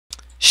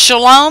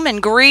Shalom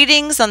and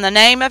greetings in the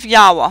name of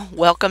Yahwah.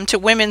 Welcome to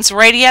Women's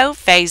Radio,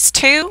 Phase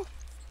 2.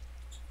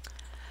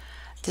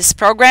 This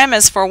program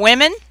is for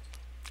women.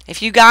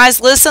 If you guys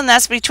listen,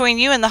 that's between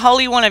you and the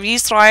Holy One of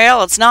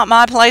Israel. It's not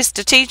my place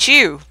to teach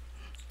you.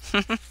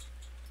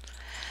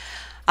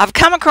 I've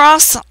come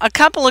across a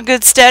couple of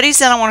good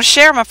studies, and I want to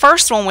share my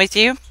first one with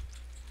you.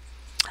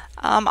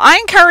 I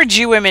encourage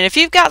you women, if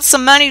you've got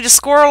some money to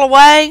squirrel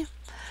away,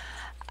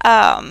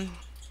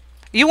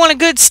 you want a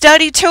good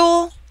study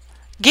tool,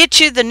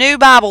 get you the new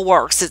Bible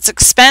Works. It's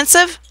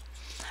expensive,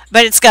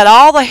 but it's got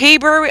all the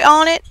Hebrew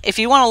on it. If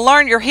you want to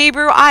learn your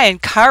Hebrew, I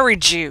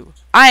encourage you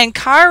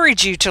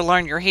to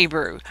learn your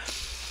Hebrew.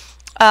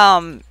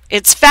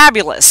 It's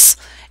fabulous.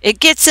 It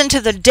gets into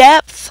the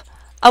depth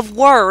of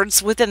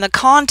words within the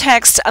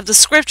context of the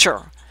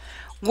Scripture,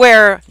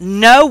 where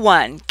no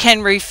one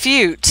can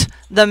refute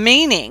the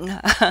meaning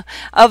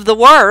of the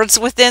words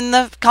within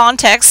the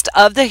context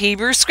of the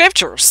Hebrew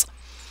Scriptures.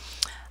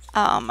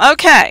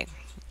 Okay.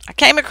 I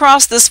came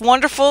across this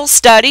wonderful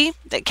study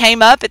that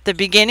came up at the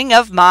beginning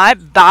of my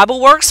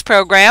Bible Works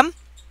program.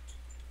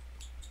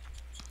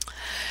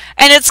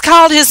 And it's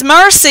called His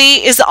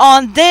Mercy is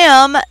on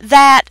Them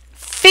That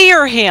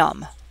Fear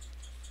Him.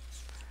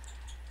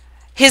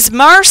 His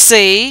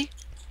mercy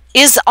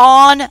is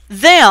on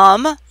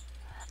them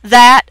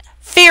that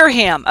fear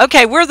Him.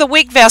 Okay, we're the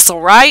weak vessel,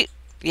 right?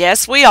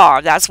 Yes, we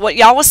are. That's what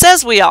Yahweh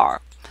says we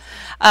are.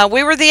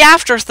 We were the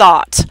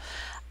afterthought.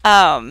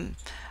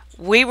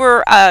 We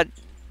were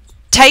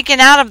taken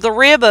out of the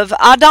rib of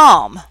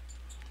Adam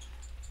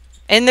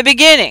in the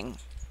beginning.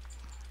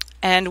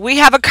 And we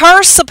have a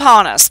curse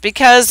upon us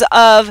because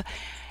of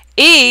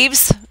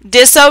Eve's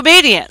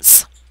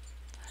disobedience.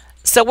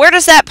 So where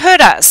does that put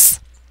us?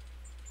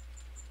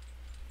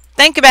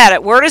 Think about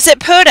it. Where does it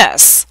put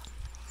us?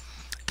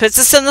 Puts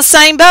us in the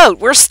same boat.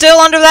 We're still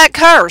under that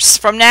curse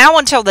from now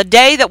until the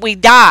day that we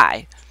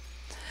die.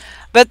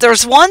 But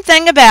there's one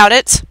thing about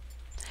it.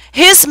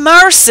 His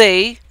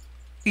mercy,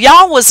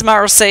 Yahweh's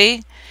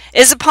mercy,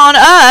 is upon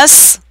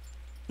us,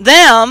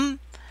 them,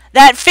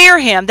 that fear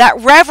Him, that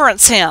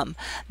reverence Him,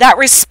 that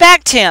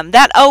respect Him,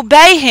 that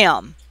obey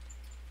Him.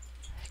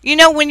 You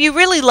know, when you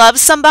really love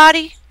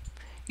somebody,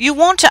 you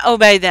want to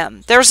obey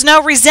them. There's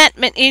no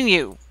resentment in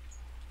you.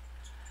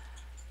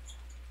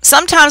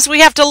 Sometimes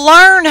we have to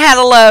learn how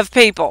to love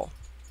people.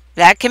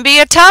 That can be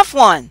a tough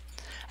one,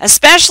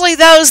 especially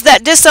those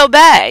that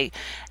disobey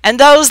and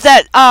those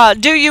that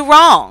do you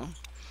wrong.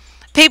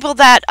 People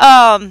that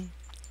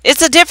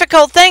it's a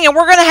difficult thing, and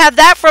we're going to have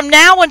that from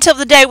now until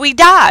the day we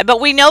die. But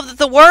we know that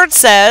the Word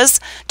says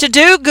to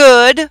do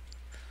good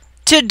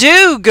to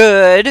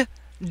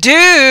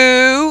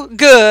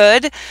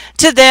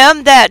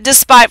them that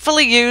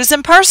despitefully use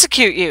and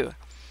persecute you.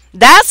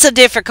 That's a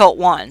difficult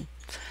one.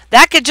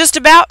 That could just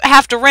about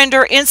have to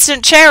render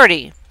instant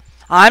charity.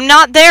 I'm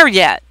not there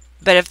yet,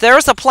 but if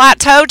there's a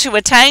plateau to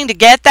attain to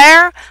get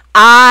there,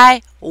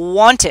 I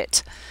want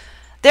it.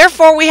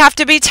 Therefore, we have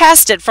to be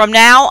tested from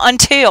now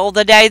until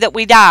the day that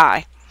we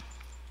die.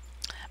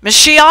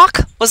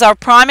 Mashiach was our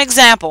prime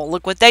example.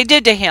 Look what they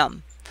did to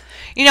him.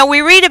 You know, we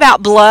read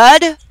about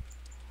blood. We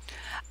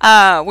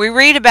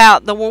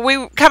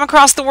come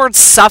across the word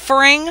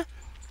suffering.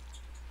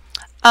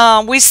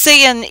 We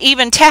see in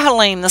even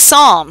Tehillim, the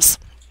Psalms,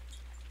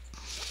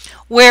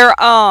 where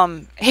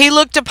he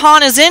looked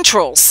upon his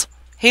entrails.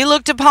 He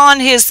looked upon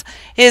his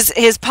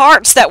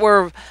parts that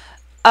were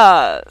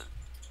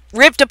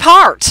ripped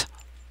apart.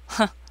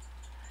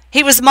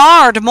 He was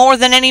marred more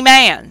than any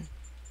man.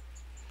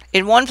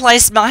 In one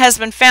place, my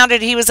husband found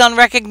it, he was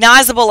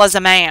unrecognizable as a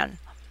man.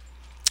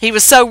 He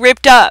was so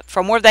ripped up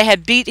from where they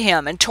had beat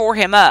him and tore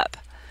him up.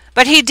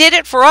 But he did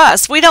it for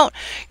us. We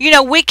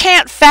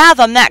can't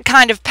fathom that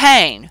kind of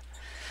pain.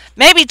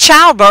 Maybe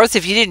childbirth,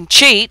 if you didn't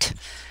cheat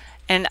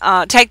and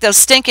take those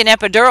stinking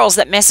epidurals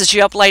that messes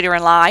you up later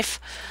in life.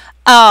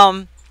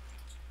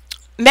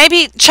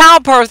 Maybe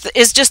childbirth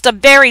is just a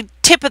very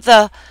tip of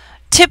the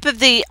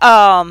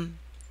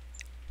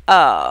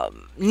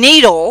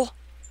needle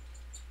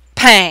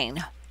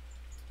pain.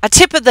 A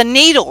tip of the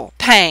needle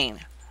pain.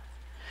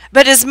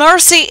 But His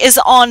mercy is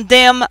on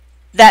them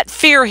that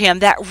fear Him,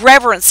 that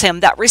reverence Him,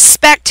 that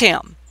respect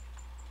Him.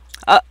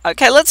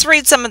 Okay, let's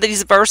read some of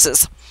these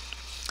verses.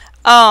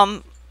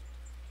 I'm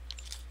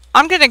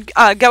going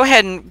to go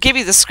ahead and give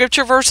you the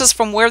scripture verses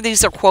from where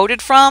these are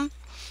quoted from.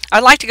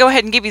 I'd like to go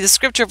ahead and give you the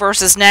scripture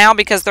verses now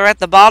because they're at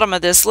the bottom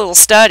of this little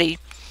study.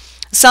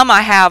 Some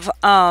I have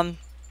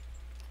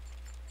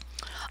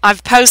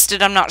I've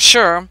posted, I'm not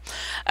sure.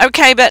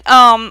 Okay, but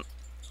I'm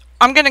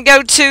going to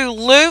go to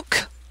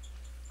Luke,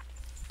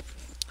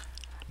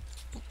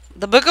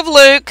 the book of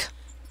Luke,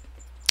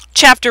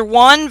 chapter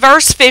 1,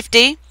 verse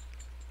 50,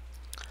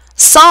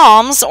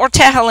 Psalms or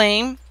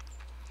Tehillim,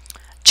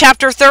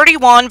 chapter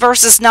 31,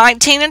 verses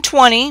 19 and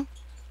 20.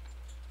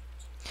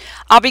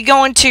 I'll be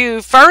going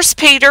to 1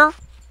 Peter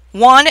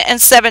 1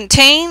 and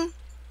 17,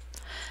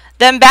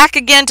 then back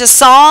again to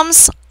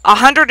Psalms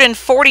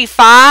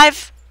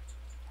 145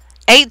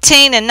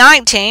 18 and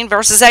 19,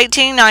 verses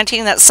 18 and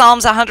 19. That's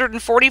Psalms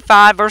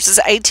 145, verses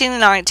 18 and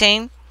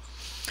 19.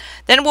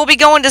 Then we'll be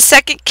going to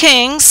 2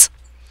 Kings,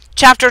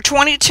 chapter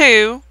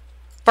 22,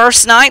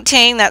 verse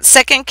 19. That's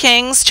 2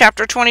 Kings,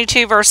 chapter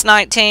 22, verse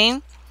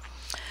 19.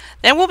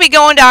 Then we'll be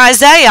going to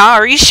Isaiah,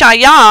 or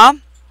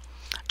Ishaiah,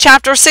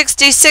 chapter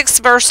 66,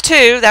 verse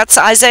 2. That's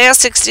Isaiah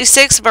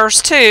 66,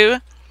 verse 2.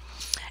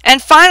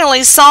 And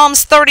finally,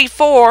 Psalms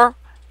 34,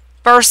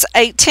 verse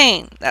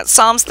 18. That's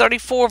Psalms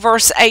 34,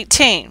 verse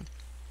 18.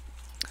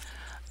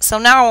 So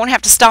now I won't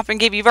have to stop and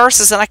give you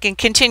verses, and I can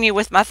continue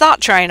with my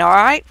thought train, all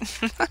right?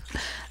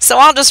 So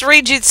I'll just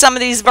read you some of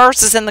these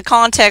verses in the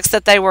context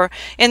that they were,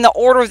 in the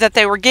order that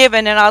they were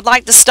given, and I'd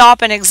like to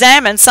stop and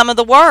examine some of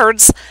the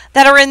words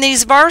that are in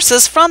these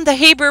verses from the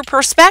Hebrew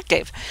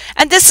perspective.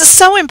 And this is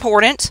so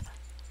important.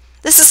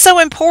 This is so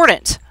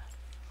important.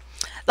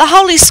 The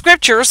Holy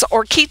Scriptures,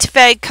 or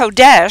Ketuvei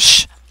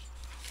Kodesh,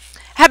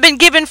 have been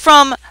given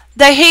from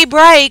the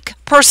Hebraic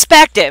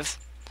perspective,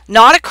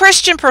 not a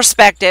Christian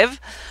perspective.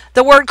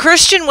 The word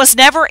Christian was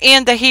never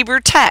in the Hebrew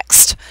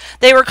text.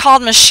 They were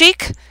called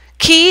Meshik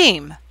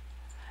Kiim.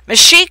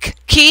 Meshik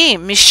Kiim.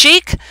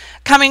 Meshik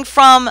coming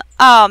from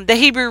the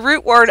Hebrew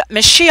root word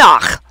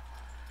Mashiach.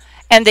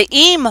 And the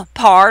im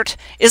part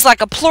is like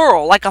a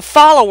plural, like a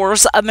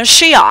followers of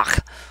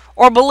Mashiach,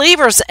 or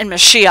believers in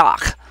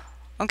Mashiach.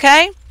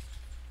 Okay?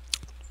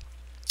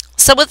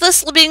 So with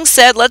this being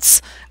said,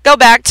 let's go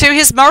back to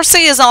His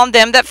mercy is on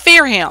them that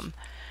fear Him.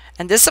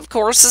 And this, of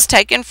course, is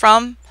taken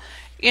from,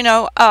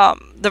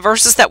 the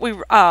verses that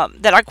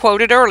that I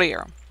quoted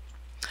earlier.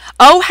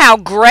 Oh, how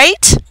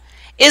great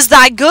is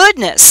thy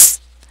goodness,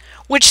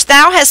 which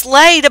thou hast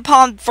laid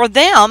upon for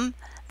them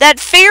that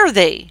fear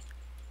thee,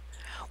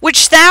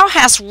 which thou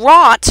hast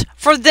wrought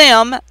for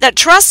them that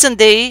trust in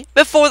thee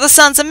before the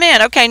sons of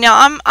men. Okay,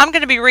 now I'm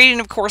going to be reading,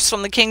 of course,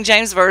 from the King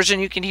James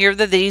Version. You can hear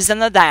the these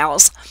and the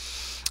thous.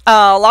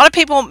 A lot of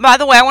people, by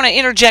the way, I want to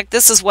interject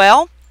this as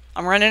well.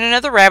 I'm running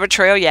another rabbit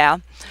trail, yeah.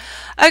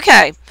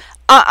 Okay,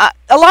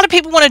 a lot of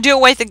people want to do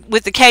away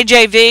with the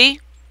KJV.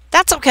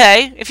 That's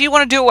okay. If you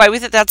want to do away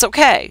with it, that's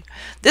okay.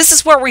 This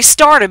is where we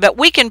started, but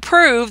we can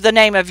prove the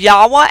name of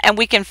Yahweh, and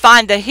we can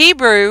find the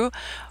Hebrew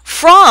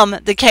from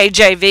the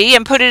KJV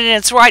and put it in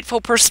its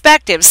rightful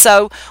perspective.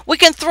 So we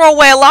can throw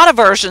away a lot of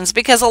versions,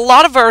 because a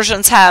lot of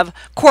versions have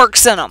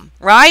quirks in them,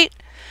 right?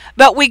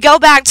 But we go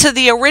back to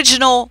the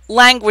original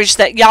language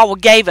that Yahweh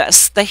gave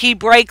us, the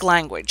Hebraic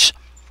language.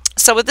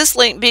 So with this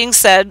being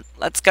said,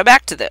 let's go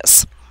back to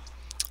this.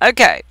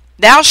 Okay.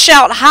 Thou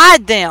shalt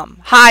hide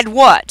them. Hide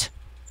what?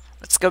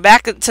 Let's go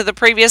back to the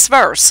previous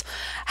verse.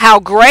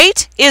 How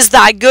great is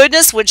thy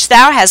goodness, which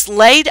thou hast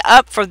laid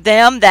up for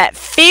them that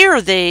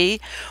fear thee,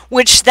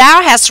 which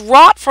thou hast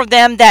wrought for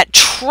them that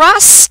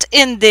trust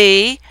in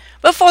thee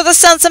before the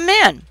sons of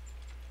men.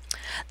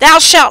 Thou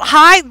shalt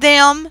hide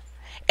them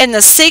in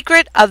the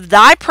secret of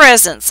thy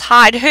presence.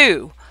 Hide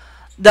who?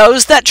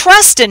 Those that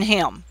trust in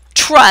Him.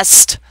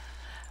 Trust.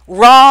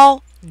 Raw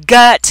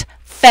gut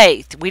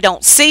faith. We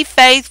don't see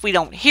faith. We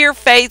don't hear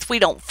faith. We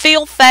don't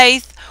feel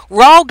faith.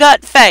 Raw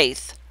gut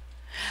faith.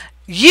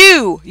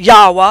 You,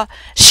 Yahweh,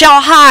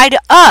 shall hide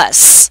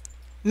us,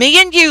 me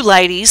and you,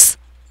 ladies,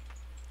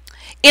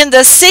 in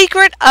the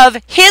secret of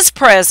His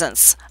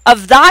presence,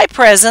 of thy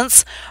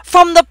presence,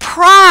 from the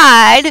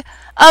pride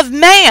of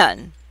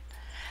man.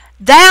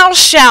 Thou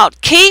shalt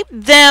keep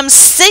them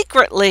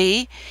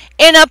secretly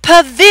in a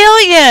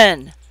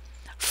pavilion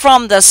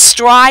from the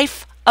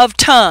strife of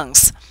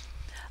tongues.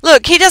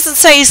 Look, He doesn't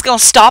say He's going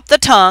to stop the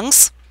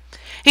tongues.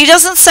 He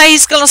doesn't say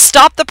He's going to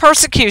stop the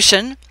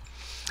persecution.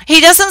 He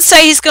doesn't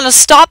say He's going to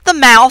stop the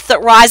mouth that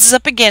rises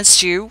up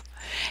against you.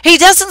 He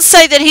doesn't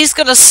say that He's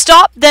going to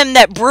stop them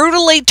that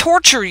brutally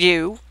torture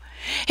you.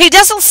 He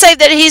doesn't say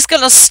that He's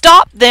going to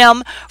stop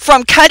them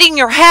from cutting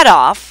your head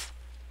off.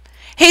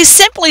 He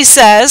simply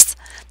says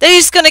that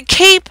He's going to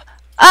keep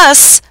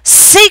us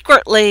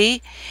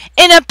secretly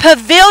in a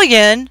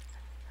pavilion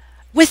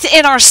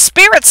within our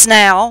spirits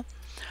now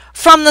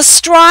from the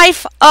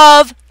strife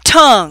of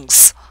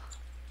tongues.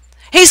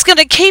 He's going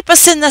to keep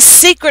us in the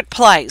secret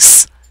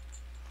place.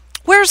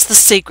 Where's the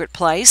secret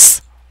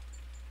place?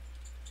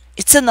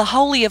 It's in the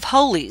Holy of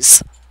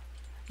Holies.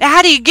 Now,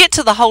 how do you get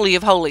to the Holy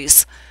of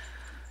Holies?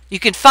 You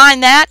can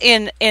find that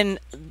in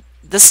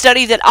the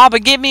study that Abba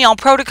gave me on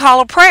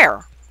protocol of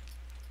prayer.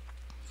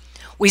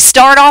 We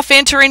start off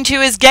entering into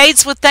His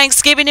gates with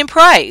thanksgiving and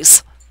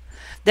praise.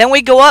 Then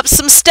we go up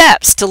some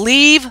steps to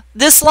leave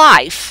this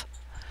life,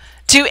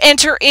 to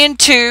enter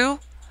into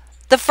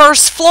the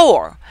first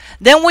floor.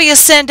 Then we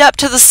ascend up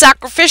to the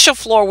sacrificial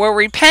floor where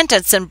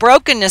repentance and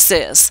brokenness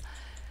is.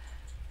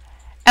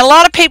 And a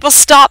lot of people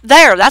stop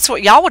there. That's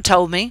what Yahweh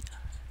told me.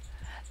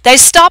 They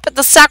stop at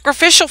the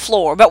sacrificial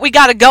floor, but we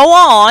got to go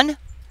on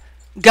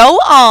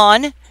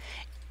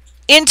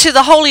into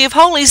the Holy of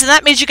Holies, and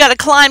that means you got to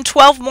climb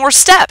 12 more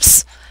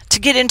steps to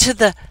get into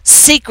the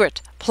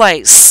secret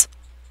place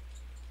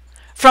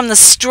from the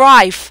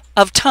strife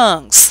of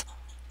tongues.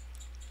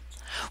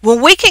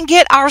 When we can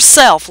get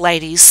ourselves,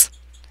 ladies,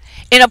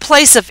 in a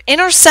place of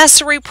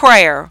intercessory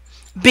prayer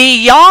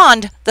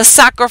beyond the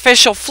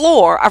sacrificial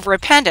floor of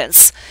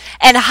repentance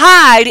and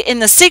hide in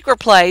the secret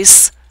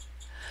place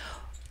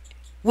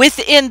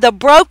within the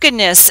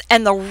brokenness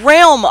and the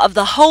realm of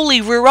the Holy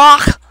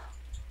Ruach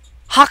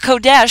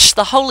HaKodesh,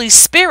 the Holy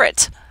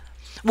Spirit.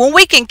 When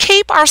we can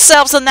keep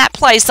ourselves in that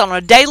place on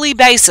a daily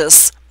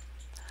basis,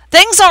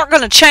 things aren't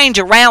going to change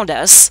around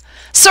us.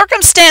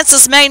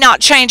 Circumstances may not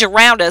change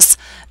around us.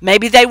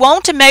 Maybe they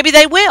won't, and maybe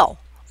they will.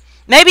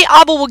 Maybe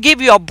Abba will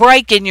give you a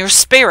break in your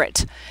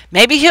spirit.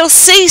 Maybe he'll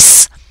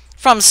cease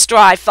from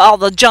strife, all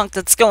the junk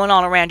that's going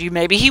on around you.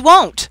 Maybe he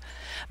won't.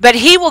 But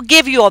he will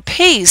give you a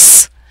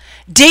peace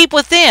deep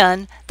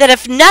within that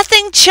if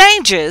nothing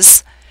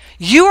changes,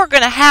 you are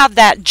going to have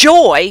that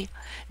joy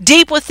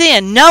deep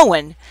within,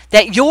 knowing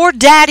that your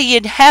daddy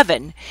in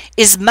heaven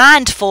is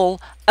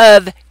mindful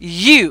of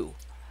you.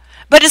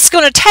 But it's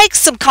going to take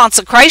some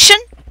consecration.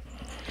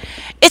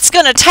 It's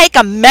going to take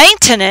a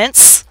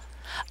maintenance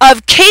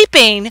of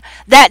keeping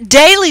that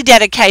daily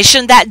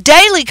dedication, that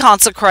daily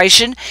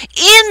consecration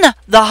in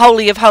the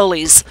Holy of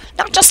Holies.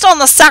 Not just on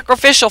the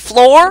sacrificial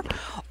floor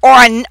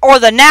or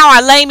the now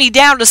I lay me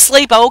down to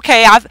sleep.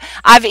 Okay,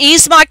 I've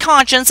eased my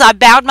conscience. I've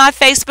bowed my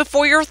face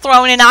before your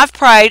throne and I've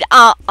prayed.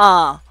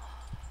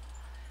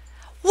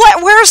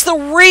 Where's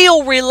the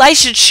real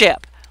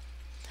relationship?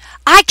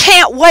 I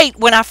can't wait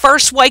when I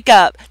first wake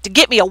up to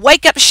get me a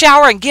wake-up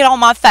shower and get on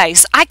my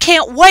face. I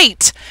can't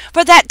wait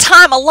for that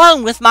time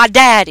alone with my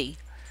daddy,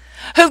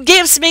 who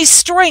gives me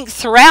strength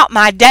throughout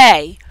my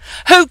day,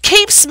 who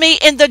keeps me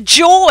in the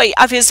joy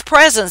of his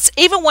presence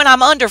even when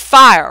I'm under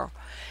fire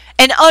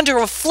and under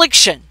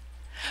affliction,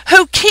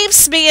 who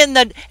keeps me in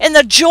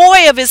the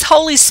joy of his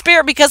Holy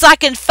Spirit because I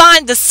can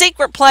find the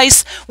secret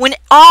place when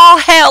all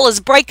hell is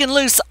breaking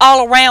loose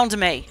all around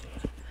me.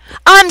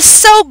 I'm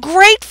so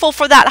grateful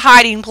for that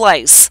hiding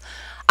place.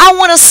 I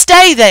want to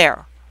stay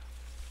there.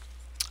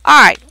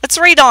 All right, let's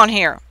read on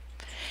here.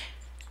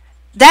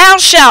 Thou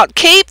shalt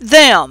keep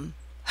them.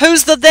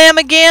 Who's the them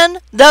again?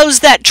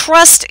 Those that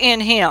trust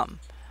in him.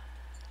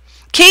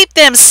 Keep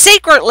them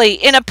secretly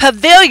in a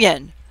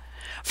pavilion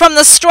from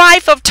the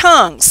strife of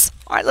tongues.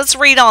 All right, let's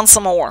read on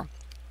some more.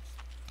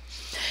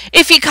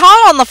 If you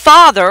call on the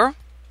Father,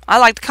 I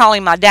like to call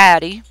him my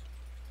daddy,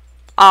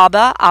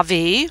 Abba,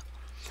 Avi,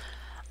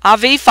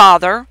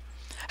 Father,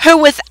 who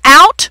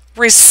without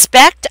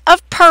respect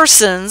of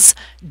persons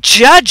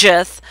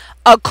judgeth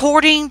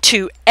according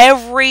to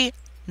every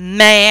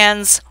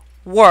man's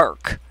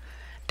work.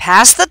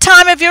 Pass the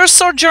time of your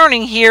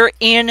sojourning here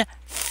in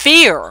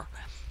fear,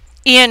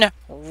 in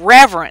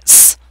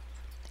reverence,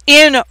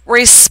 in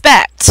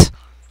respect.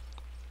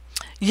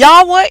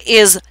 Yahweh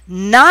is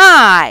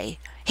nigh.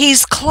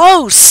 He's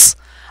close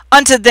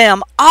unto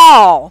them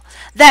all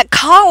that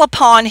call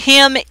upon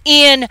him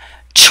in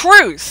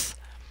truth.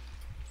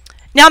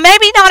 Now,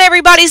 maybe not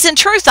everybody's in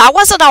truth. I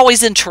wasn't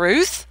always in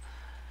truth.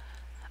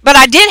 But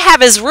I did have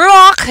his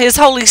Ruach, his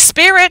Holy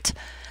Spirit,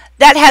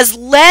 that has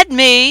led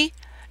me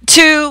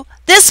to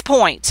this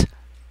point.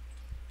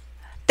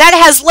 That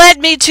has led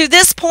me to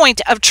this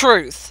point of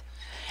truth.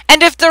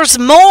 And if there's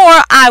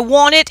more, I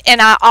want it, and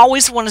I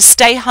always want to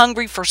stay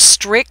hungry for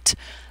strict,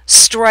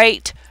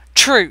 straight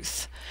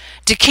truth.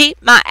 To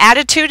keep my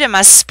attitude and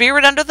my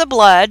spirit under the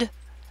blood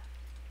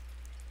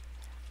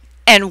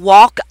and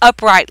walk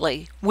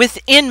uprightly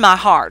within my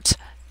heart,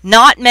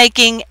 not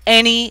making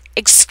any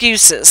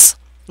excuses.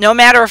 No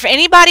matter if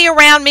anybody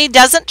around me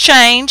doesn't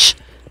change,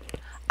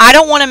 I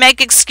don't want to make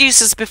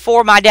excuses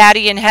before my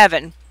daddy in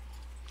heaven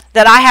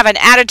that I have an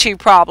attitude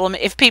problem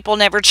if people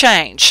never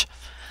change.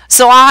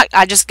 So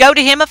I just go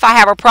to him if I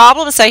have a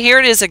problem and say, here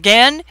it is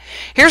again.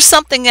 Here's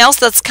something else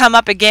that's come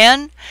up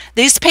again.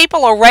 These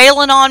people are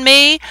railing on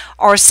me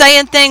or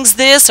saying things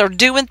this or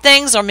doing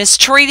things or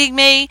mistreating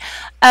me.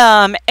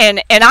 And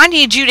I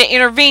need you to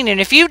intervene. And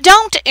if you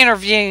don't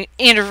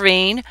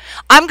intervene,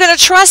 I'm going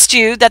to trust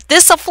you that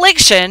this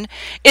affliction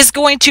is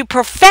going to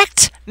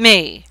perfect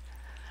me.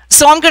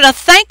 So I'm going to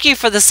thank you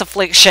for this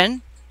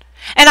affliction.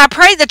 And I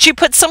pray that you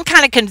put some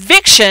kind of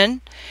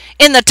conviction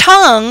in the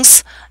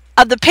tongues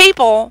of the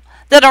people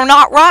that are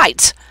not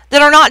right,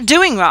 that are not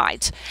doing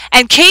right.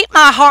 And keep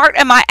my heart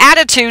and my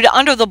attitude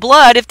under the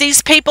blood if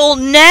these people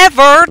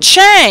never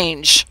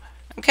change.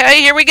 Okay,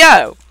 here we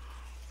go.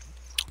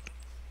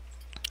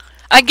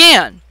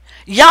 Again,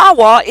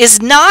 Yahweh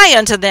is nigh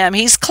unto them.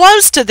 He's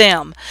close to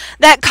them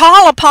that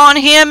call upon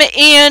him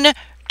in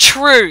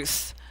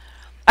truth.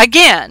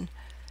 Again,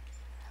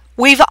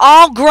 we've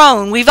all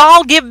grown. We've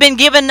all been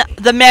given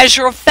the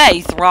measure of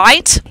faith,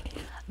 right?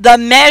 The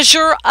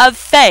measure of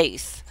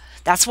faith.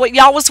 That's what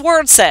Yahweh's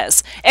word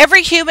says.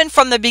 Every human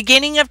from the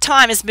beginning of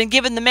time has been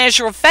given the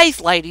measure of faith,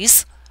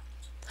 ladies.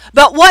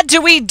 But what do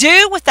we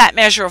do with that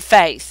measure of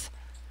faith?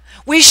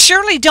 We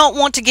surely don't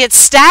want to get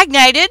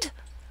stagnated,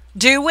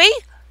 do we?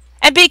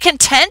 And be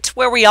content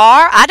where we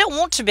are? I don't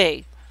want to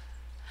be.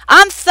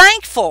 I'm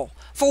thankful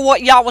for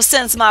what Yahweh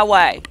sends my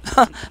way.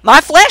 My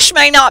flesh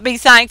may not be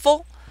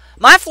thankful.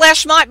 My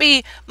flesh might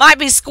be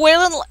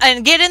squealing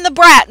and get in the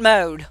brat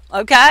mode,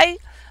 okay?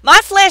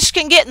 My flesh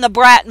can get in the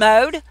brat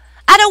mode.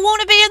 I don't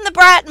want to be in the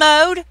brat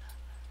mode.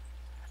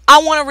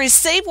 I want to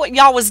receive what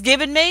Yahwah's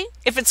given me.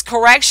 If it's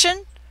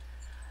correction,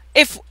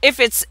 if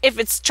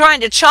it's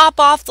trying to chop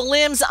off the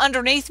limbs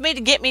underneath me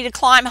to get me to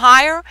climb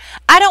higher,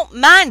 I don't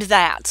mind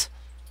that.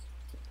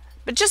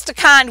 But just a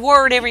kind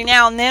word every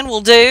now and then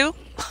will do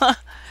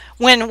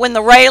when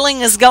the railing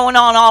is going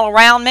on all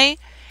around me.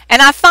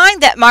 And I find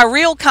that my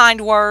real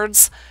kind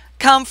words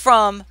come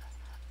from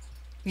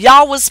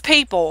Yahweh's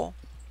people.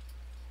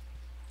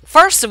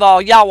 First of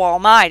all, Yahweh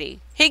Almighty.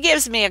 He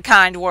gives me a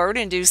kind word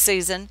in due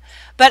season.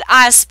 But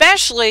I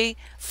especially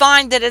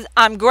find that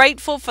I'm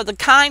grateful for the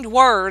kind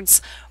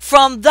words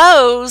from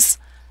those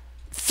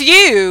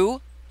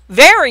few,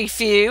 very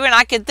few, and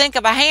I can think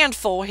of a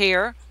handful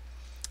here,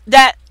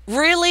 that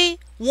really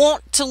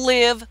want to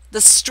live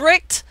the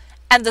strict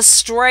and the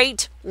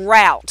straight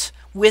route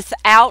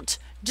without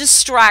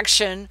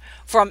distraction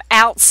from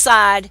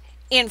outside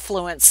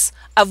influence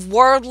of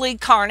worldly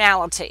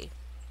carnality.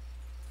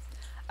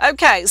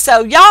 Okay,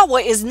 so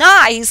Yahweh is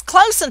nigh, he's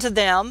close unto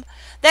them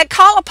that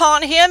call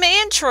upon him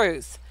in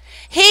truth.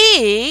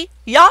 He,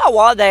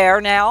 Yahweh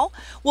there now,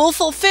 will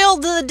fulfill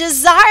the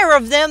desire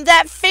of them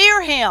that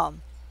fear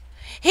him.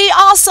 He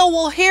also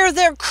will hear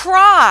their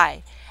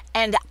cry,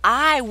 and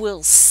I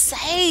will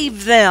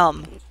save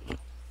them.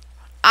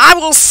 I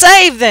will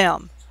save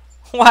them.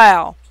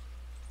 Wow.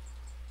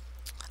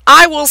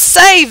 I will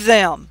save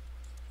them.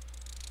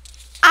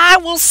 I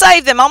will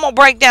save them. I'm going to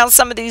break down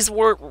some of these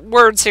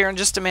words here in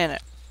just a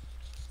minute.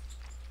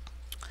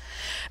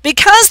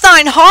 Because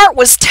thine heart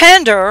was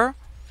tender,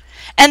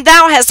 and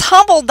thou hast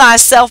humbled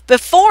thyself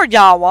before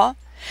Yahweh,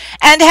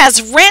 and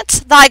hast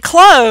rent thy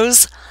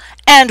clothes,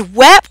 and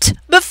wept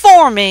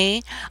before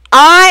me,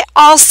 I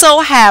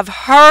also have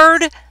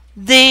heard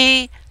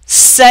thee,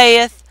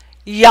 saith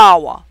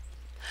Yahweh.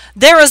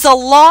 There is a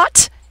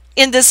lot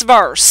in this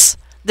verse.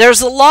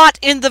 There's a lot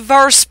in the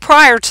verse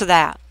prior to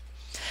that.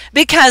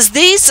 Because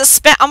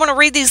I'm going to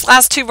read these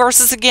last two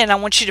verses again. I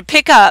want you to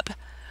pick up,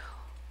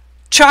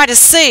 try to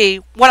see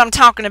what I'm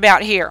talking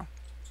about here.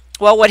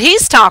 Well, what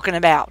he's talking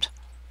about.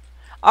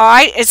 All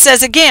right, it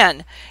says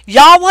again,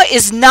 Yahweh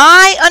is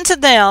nigh unto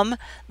them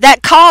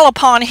that call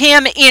upon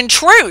him in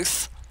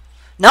truth.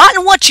 Not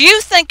in what you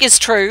think is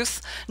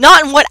truth,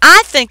 not in what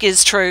I think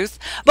is truth,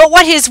 but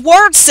what his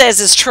word says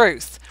is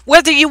truth.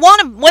 Whether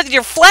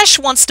your flesh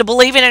wants to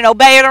believe it and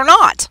obey it or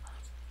not.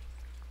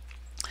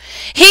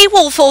 He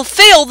will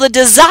fulfill the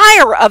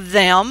desire of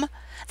them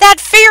that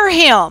fear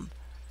him.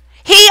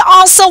 He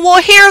also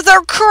will hear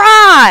their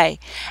cry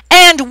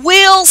and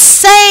will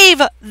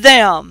save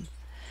them.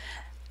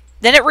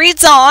 Then it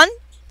reads on,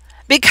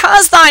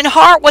 because thine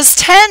heart was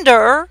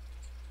tender,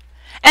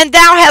 and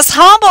thou hast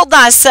humbled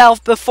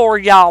thyself before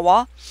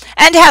Yahweh,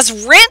 and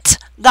hast rent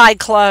thy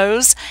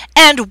clothes,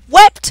 and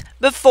wept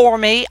before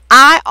me,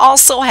 I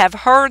also have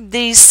heard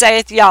thee,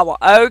 saith Yahweh.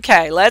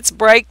 Okay, let's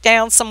break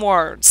down some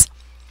words.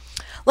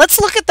 Let's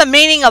look at the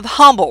meaning of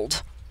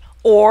humbled,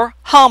 or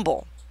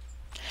humble.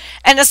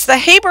 And it's the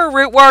Hebrew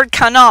root word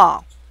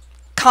kana.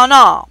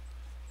 Kana.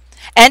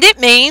 And it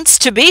means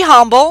to be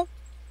humble,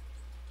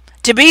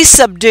 to be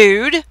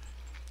subdued,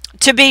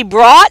 to be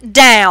brought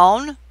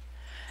down,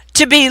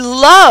 to be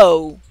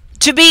low,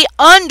 to be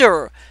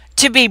under,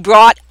 to be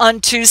brought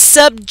unto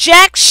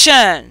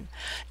subjection,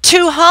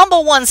 to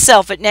humble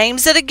oneself. It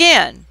names it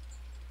again.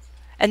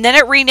 And then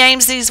it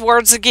renames these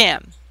words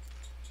again.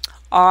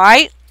 All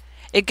right.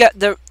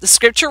 The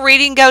scripture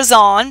reading goes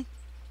on.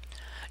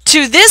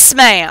 To this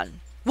man.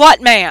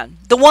 What man?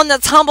 The one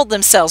that's humbled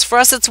themselves. For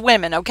us, it's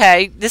women,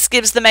 okay? This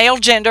gives the male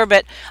gender,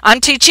 but I'm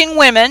teaching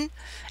women.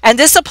 And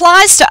this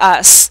applies to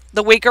us,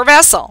 the weaker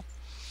vessel.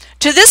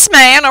 To this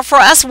man, or for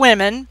us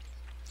women,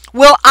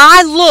 will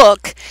I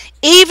look,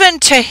 even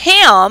to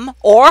him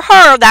or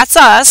her, that's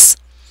us,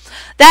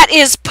 that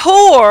is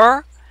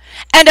poor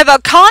and of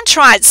a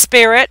contrite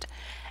spirit,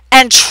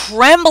 and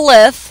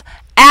trembleth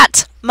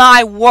at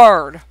my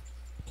word.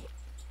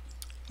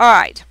 All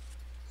right,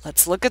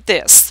 let's look at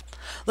this.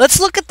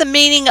 Let's look at the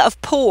meaning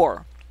of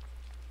poor.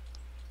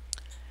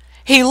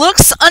 He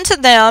looks unto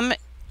them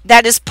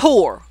that is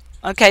poor.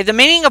 Okay, the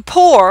meaning of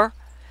poor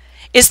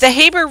is the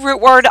Hebrew root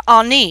word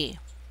ani.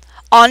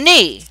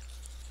 Ani.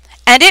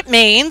 And it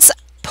means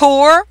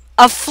poor,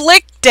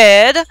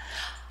 afflicted,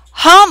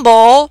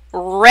 humble,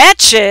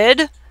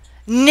 wretched,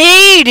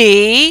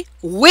 needy,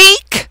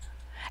 weak.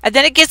 And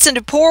then it gets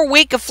into poor,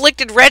 weak,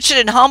 afflicted, wretched,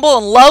 and humble,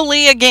 and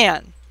lowly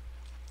again.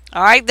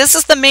 All right, this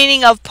is the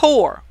meaning of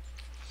poor.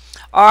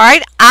 All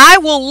right, I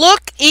will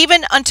look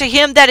even unto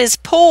him that is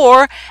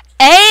poor,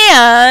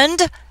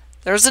 and,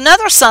 there's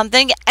another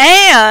something,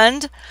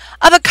 and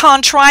of a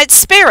contrite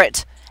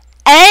spirit.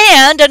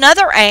 And,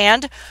 another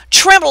and,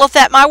 trembleth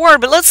at my word.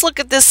 But let's look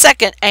at this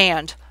second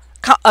and,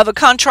 of a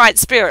contrite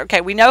spirit.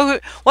 Okay, we know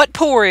what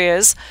poor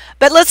is,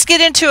 but let's get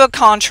into a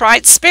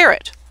contrite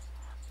spirit.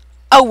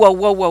 Oh,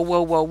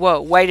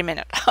 whoa, wait a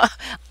minute.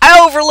 I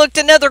overlooked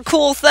another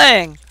cool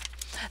thing.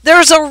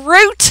 There's a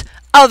root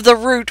of the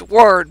root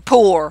word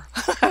poor.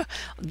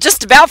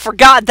 Just about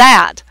forgot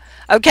that.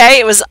 Okay,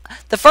 it was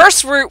the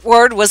first root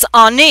word was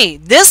ani.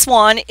 This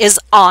one is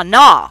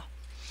ana.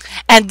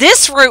 And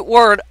this root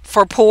word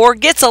for poor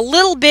gets a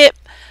little bit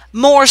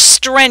more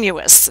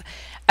strenuous.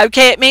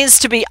 Okay, it means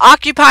to be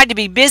occupied, to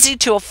be busy,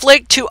 to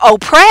afflict, to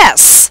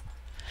oppress,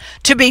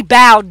 to be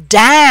bowed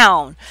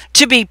down,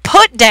 to be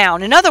put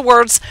down. In other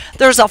words,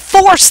 there's a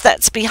force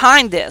that's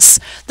behind this.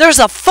 There's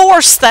a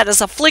force that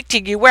is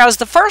afflicting you, whereas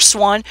the first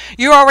one,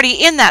 you're already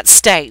in that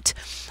state.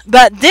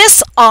 But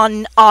this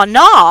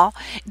ana,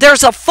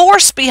 there's a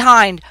force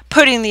behind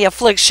putting the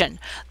affliction.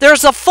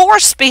 There's a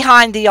force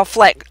behind the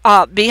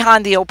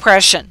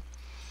oppression.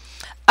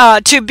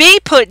 To be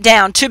put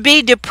down, to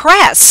be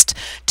depressed,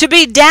 to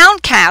be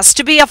downcast,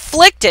 to be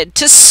afflicted,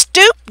 to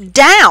stoop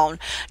down,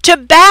 to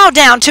bow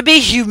down, to be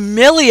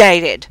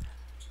humiliated.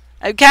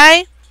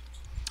 Okay?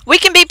 We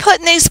can be put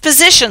in these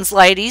positions,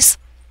 ladies.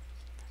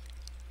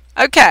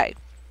 Okay.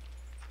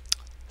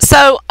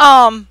 So,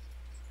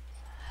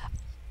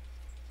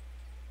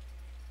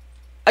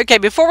 okay,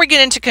 before we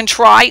get into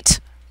contrite,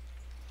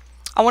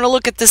 I want to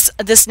look at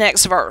this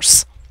next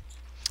verse.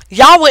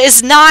 Yahweh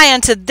is nigh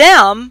unto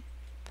them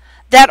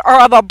that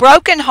are of a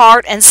broken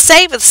heart, and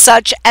saveth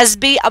such as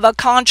be of a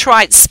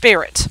contrite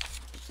spirit.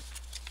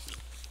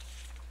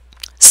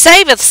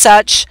 Saveth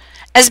such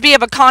as be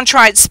of a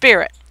contrite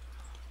spirit.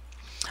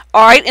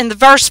 All right, in the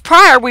verse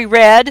prior we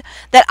read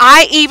that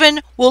I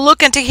even will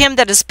look unto him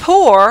that is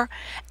poor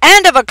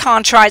and of a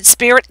contrite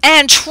spirit,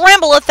 and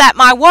trembleth at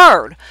my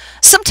word.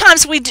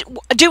 Sometimes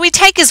do we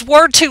take his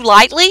word too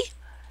lightly?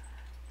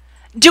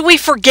 Do we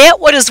forget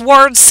what his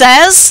word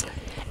says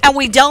and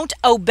we don't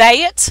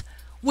obey it?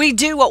 We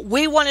do what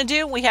we want to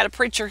do. We had a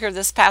preacher here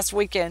this past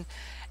weekend,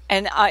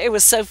 and it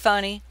was so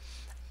funny.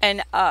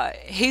 And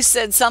he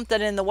said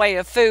something in the way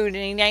of food,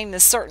 and he named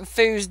this certain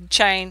food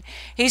chain.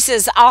 He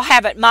says, I'll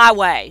have it my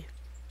way.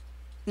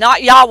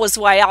 Not Yahweh's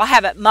way, I'll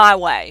have it my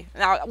way.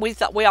 Now, we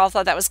all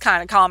thought that was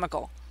kind of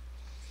comical.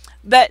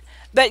 But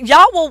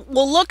Yahweh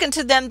will look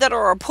into them that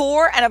are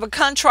poor and of a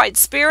contrite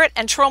spirit,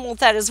 and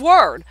trembleth at his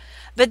word.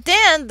 But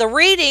then the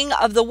reading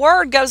of the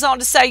word goes on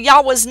to say,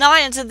 Yahweh is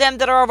nigh unto them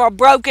that are of a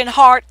broken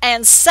heart,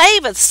 and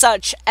saveth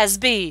such as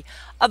be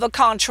of a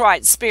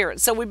contrite spirit.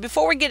 So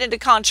before we get into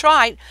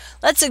contrite,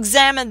 let's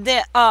examine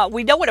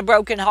we know what a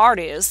broken heart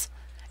is.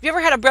 Have you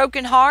ever had a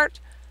broken heart?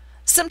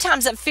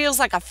 Sometimes it feels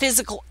like a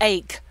physical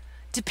ache,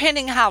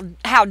 depending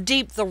how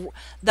deep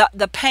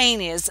the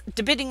pain is,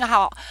 depending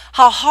how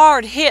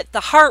hard hit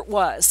the hurt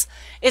was.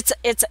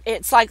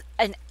 It's like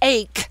an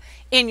ache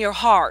in your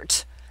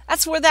heart.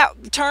 That's where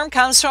that term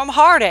comes from,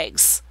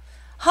 heartaches.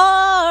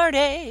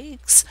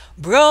 Heartaches,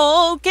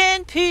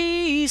 broken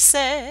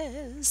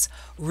pieces,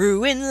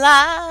 ruined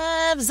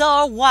lives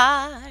are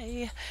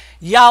why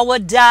Yahweh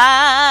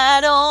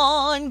died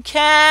on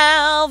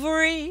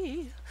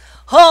Calvary.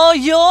 Oh,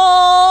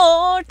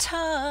 your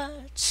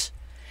touch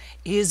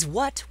is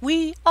what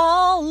we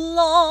all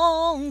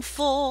long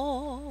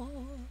for.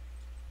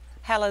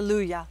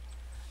 Hallelujah.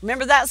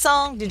 Remember that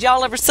song? Did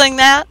y'all ever sing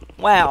that?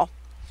 Wow.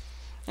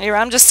 Here,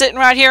 I'm just sitting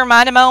right here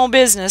minding my own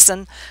business,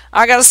 and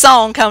I got a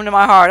song come to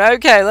my heart.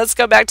 Okay, let's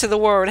go back to the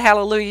word.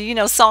 Hallelujah. You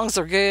know, songs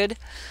are good.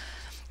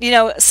 You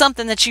know,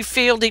 something that you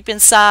feel deep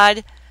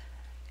inside,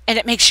 and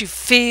it makes you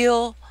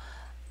feel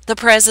the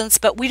presence,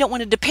 but we don't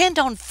want to depend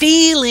on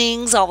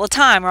feelings all the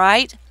time,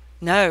 right?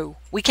 No,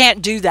 we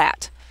can't do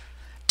that.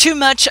 Too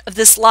much of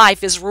this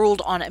life is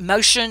ruled on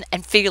emotion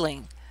and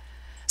feeling.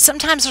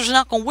 Sometimes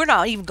we're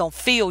not even going to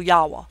feel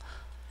Yahweh.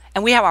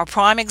 And we have our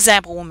prime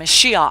example with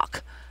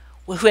Mashiach,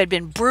 who had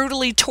been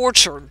brutally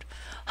tortured,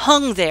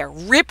 hung there,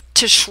 ripped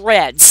to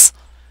shreds,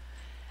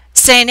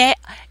 saying,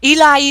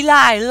 Eli,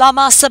 Eli,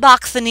 lama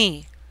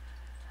sabachthani.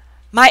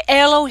 My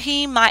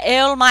Elohim, my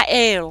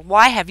El,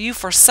 why have you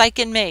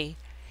forsaken me?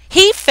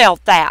 He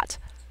felt that.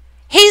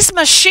 He's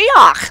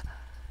Mashiach.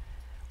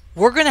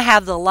 We're going to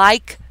have the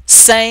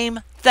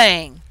same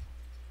thing.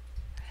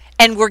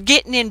 And we're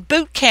getting in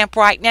boot camp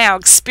right now,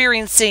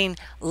 experiencing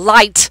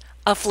light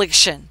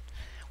affliction.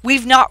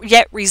 We've not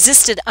yet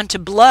resisted unto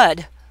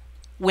blood,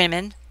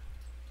 women.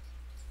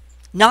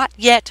 Not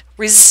yet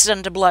resisted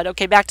unto blood.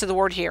 Okay, back to the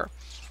word here.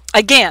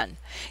 Again,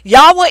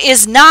 Yahweh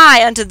is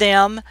nigh unto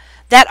them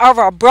that are of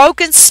a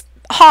broken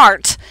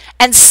heart,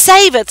 and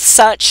saveth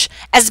such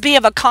as be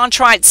of a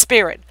contrite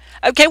spirit.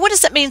 Okay, what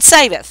does it mean,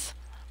 saveth?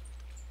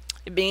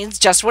 It means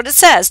just what it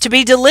says, to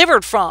be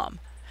delivered from,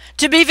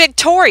 to be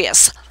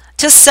victorious,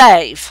 to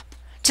save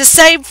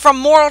from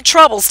moral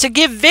troubles, to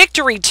give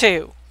victory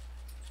to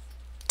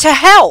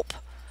help,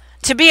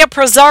 to be a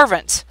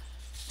preservant,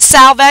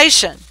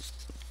 salvation.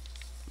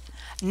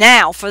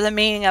 Now for the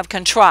meaning of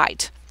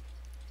contrite.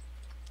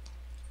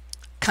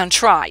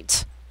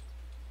 Contrite.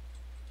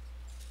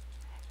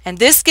 And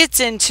this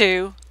gets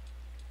into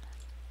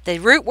the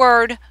root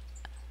word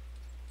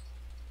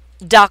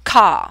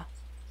dakah.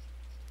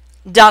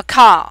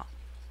 Dakah.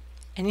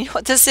 And you know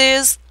what this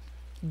is?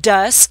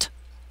 Dust.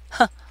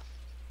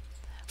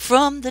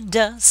 From the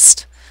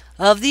dust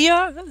of the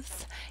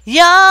earth,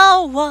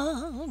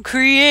 Yahweh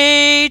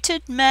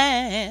created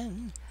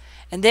man.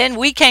 And then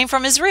we came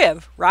from his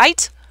rib,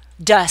 right?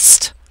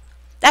 Dust.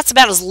 That's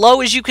about as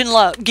low as you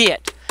can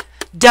get.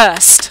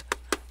 Dust.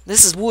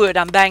 This is wood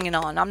I'm banging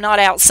on. I'm not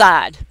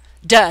outside.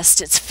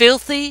 Dust. It's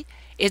filthy.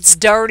 It's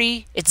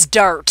dirty. It's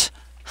dirt.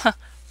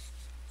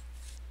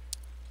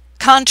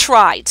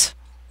 Contrite.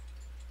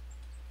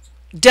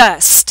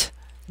 Dust.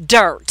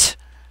 Dirt.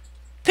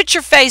 Put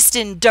your face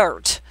in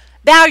dirt.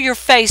 Bow your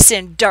face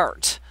in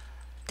dirt.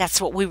 That's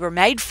what we were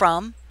made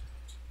from.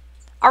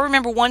 I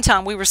remember one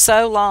time we were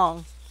so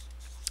long.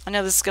 I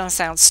know this is going to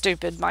sound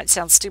stupid. Might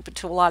sound stupid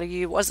to a lot of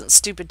you. It wasn't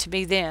stupid to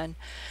me then.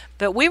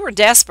 But we were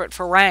desperate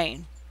for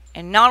rain.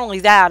 And not only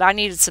that, I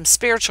needed some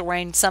spiritual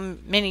rain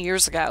many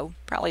years ago.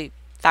 Probably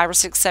 5 or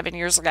 6, 7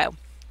 years ago.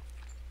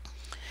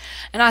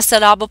 And I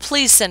said, Abba,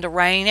 please send a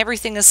rain.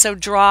 Everything is so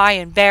dry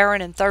and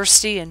barren and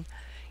thirsty. And,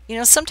 you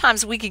know,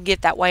 sometimes we can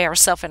get that way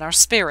ourselves in our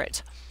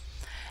spirit.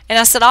 And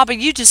I said, Abba,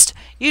 you just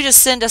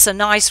send us a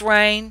nice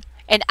rain.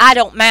 And I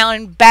don't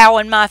mind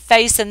bowing my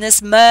face in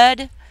this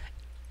mud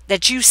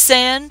that you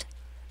send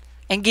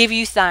and give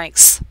you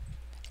thanks.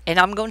 And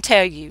I'm going to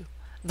tell you,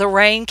 the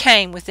rain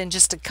came within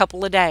just a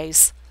couple of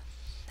days.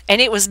 And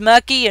it was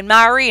mucky and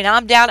miry, and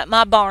I'm down at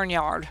my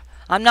barnyard.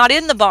 I'm not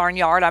in the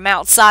barnyard. I'm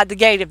outside the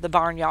gate of the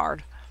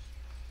barnyard.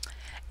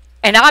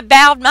 And I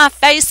bowed my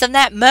face in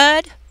that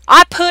mud.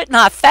 I put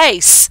my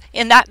face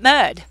in that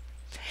mud.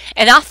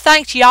 And I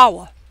thanked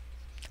Yahwah.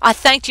 I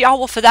thanked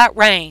Yahwah for that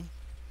rain.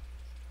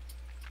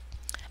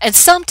 And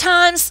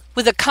sometimes,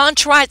 with a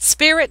contrite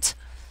spirit,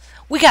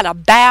 we got to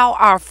bow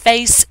our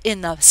face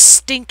in the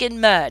stinking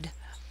mud,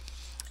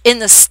 in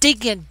the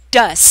stinking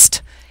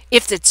dust.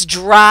 If it's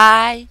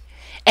dry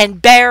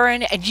and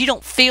barren and you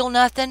don't feel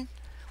nothing,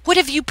 what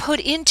have you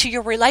put into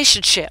your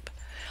relationship?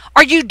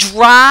 Are you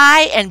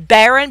dry and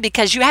barren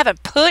because you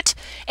haven't put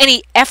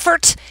any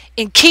effort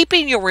in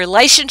keeping your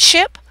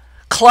relationship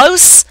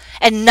close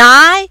and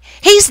nigh?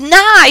 He's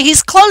nigh.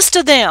 He's close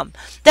to them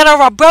that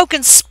are a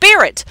broken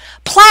spirit.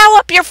 Plow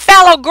up your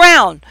fallow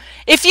ground.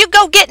 If you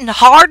go getting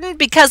hardened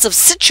because of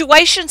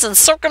situations and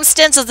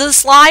circumstances of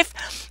this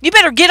life, you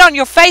better get on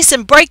your face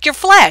and break your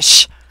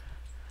flesh.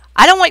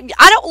 I don't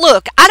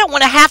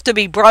want to have to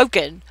be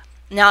broken.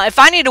 Now, if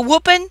I need a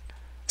whooping,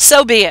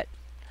 so be it.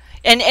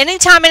 And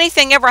anytime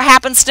anything ever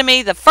happens to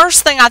me, the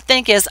first thing I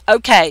think is,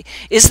 okay,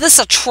 is this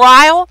a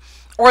trial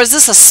or is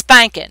this a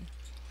spanking?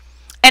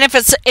 And if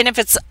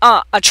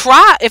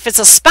it's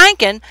a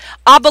spanking,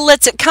 Abba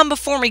lets it come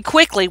before me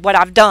quickly what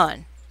I've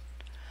done,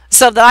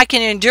 so that I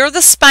can endure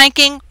the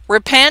spanking,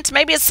 repent.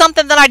 Maybe it's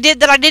something that I did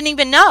that I didn't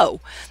even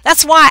know.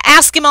 That's why I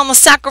ask Him on the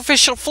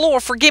sacrificial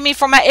floor, forgive me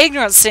for my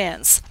ignorant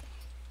sins.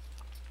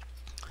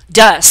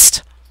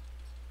 Dust.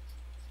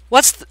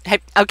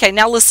 Okay,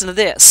 now listen to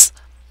this.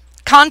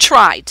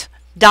 Contrite,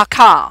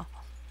 dakah,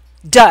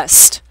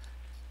 dust.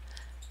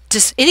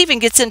 It even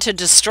gets into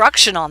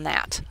destruction on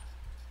that.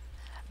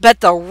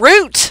 But the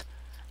root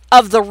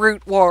of the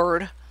root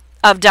word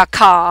of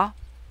dakah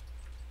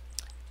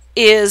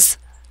means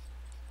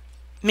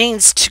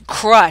to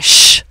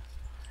crush,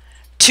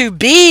 to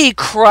be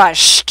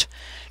crushed,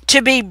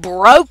 to be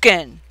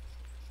broken.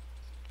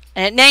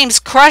 And it names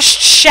crushed,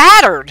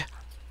 shattered.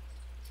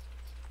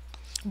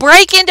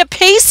 Break into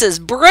pieces,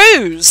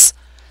 bruise,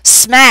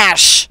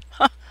 smash.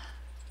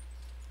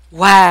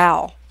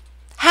 Wow.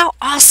 How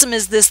awesome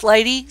is this,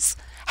 ladies?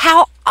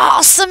 How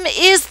awesome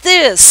is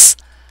this?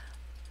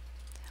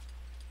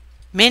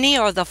 Many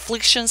are the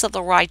afflictions of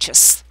the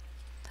righteous,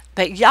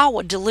 but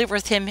Yahweh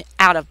delivereth him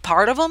out of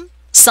part of them,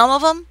 some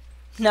of them,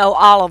 no,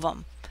 all of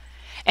them.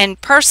 And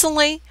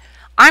personally,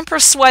 I'm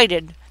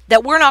persuaded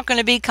that we're not going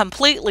to be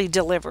completely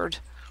delivered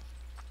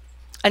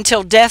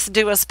until death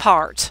do us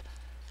part.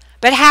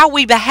 But how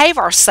we behave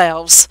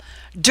ourselves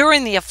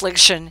during the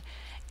affliction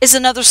is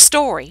another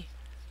story.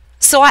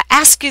 So I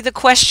ask you the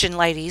question,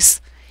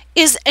 ladies,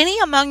 is any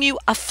among you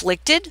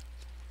afflicted?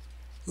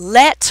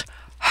 Let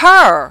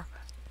her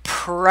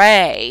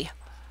pray.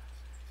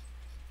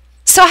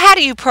 So how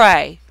do you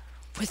pray?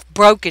 With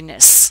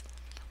brokenness,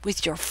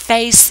 with your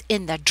face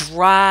in the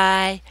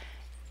dry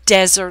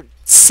desert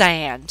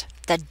sand,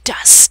 the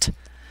dust,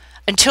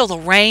 until the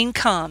rain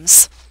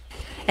comes,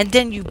 and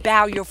then you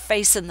bow your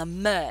face in the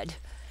mud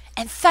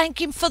and thank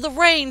Him for the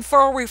rain,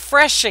 for a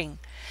refreshing.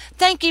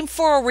 Thank Him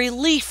for a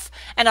relief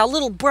and a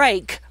little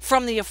break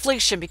from the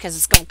affliction, because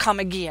it's going to come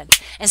again,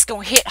 and it's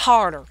going to hit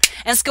harder,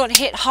 and it's going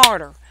to hit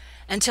harder,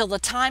 until the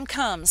time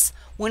comes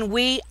when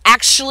we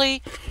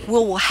actually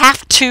will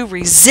have to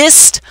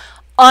resist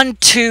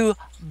unto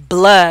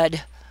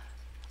blood.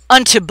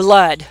 Unto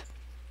blood.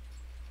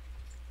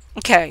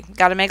 Okay,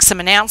 got to make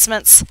some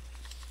announcements.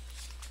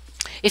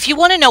 If you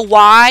want to know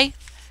why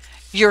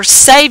your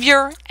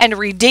Savior and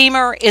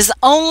Redeemer is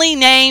only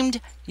named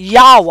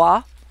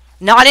Yahweh,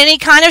 not any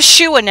kind of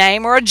Shua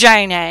name or a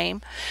J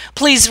name,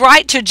 please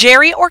write to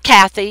Jerry or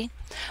Kathy.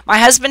 My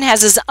husband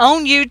has his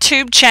own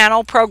YouTube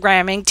channel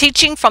programming,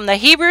 teaching from the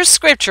Hebrew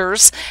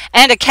Scriptures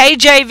and a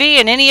KJV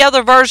and any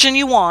other version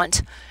you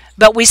want.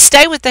 But we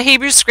stay with the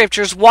Hebrew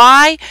Scriptures.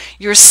 Why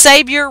your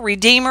Savior,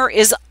 Redeemer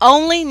is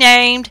only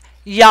named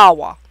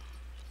Yahweh.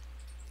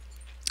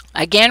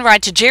 Again,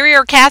 write to Jerry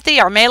or Kathy.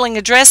 Our mailing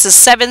address is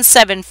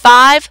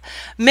 775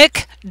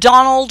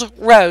 McDonald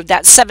Road.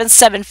 That's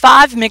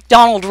 775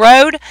 McDonald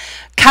Road,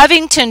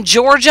 Covington,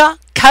 Georgia.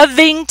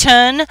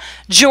 Covington,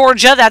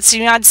 Georgia. That's the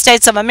United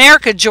States of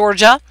America,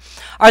 Georgia.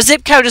 Our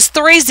zip code is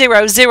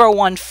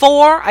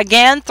 30014.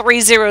 Again,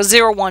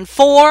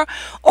 30014.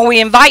 Or we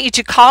invite you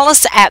to call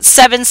us at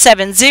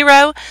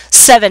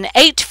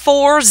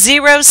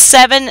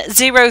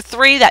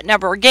 770-784-0703. That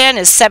number again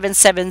is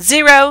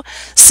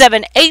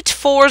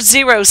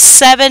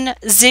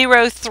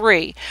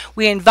 770-784-0703.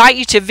 We invite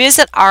you to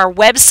visit our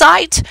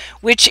website,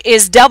 which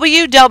is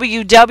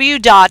www.Yahwah.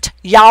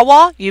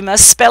 You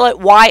must spell it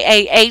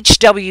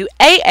Yahwah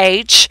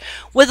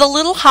with a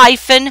little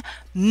hyphen,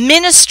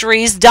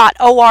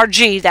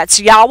 ministries.org. That's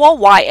Yahwah,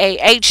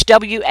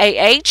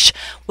 Yahwah,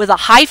 with a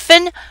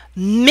hyphen,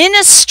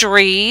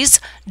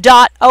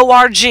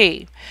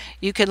 ministries.org.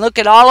 You can look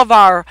at all of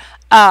our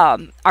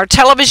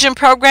television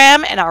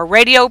program and our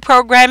radio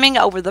programming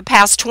over the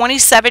past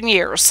 27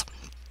 years.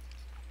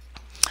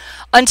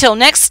 Until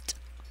next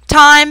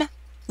time,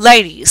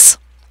 ladies,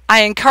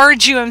 I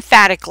encourage you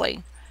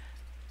emphatically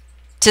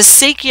to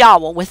seek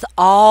Yahwah with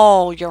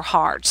all your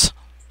heart.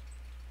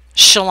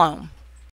 Shalom.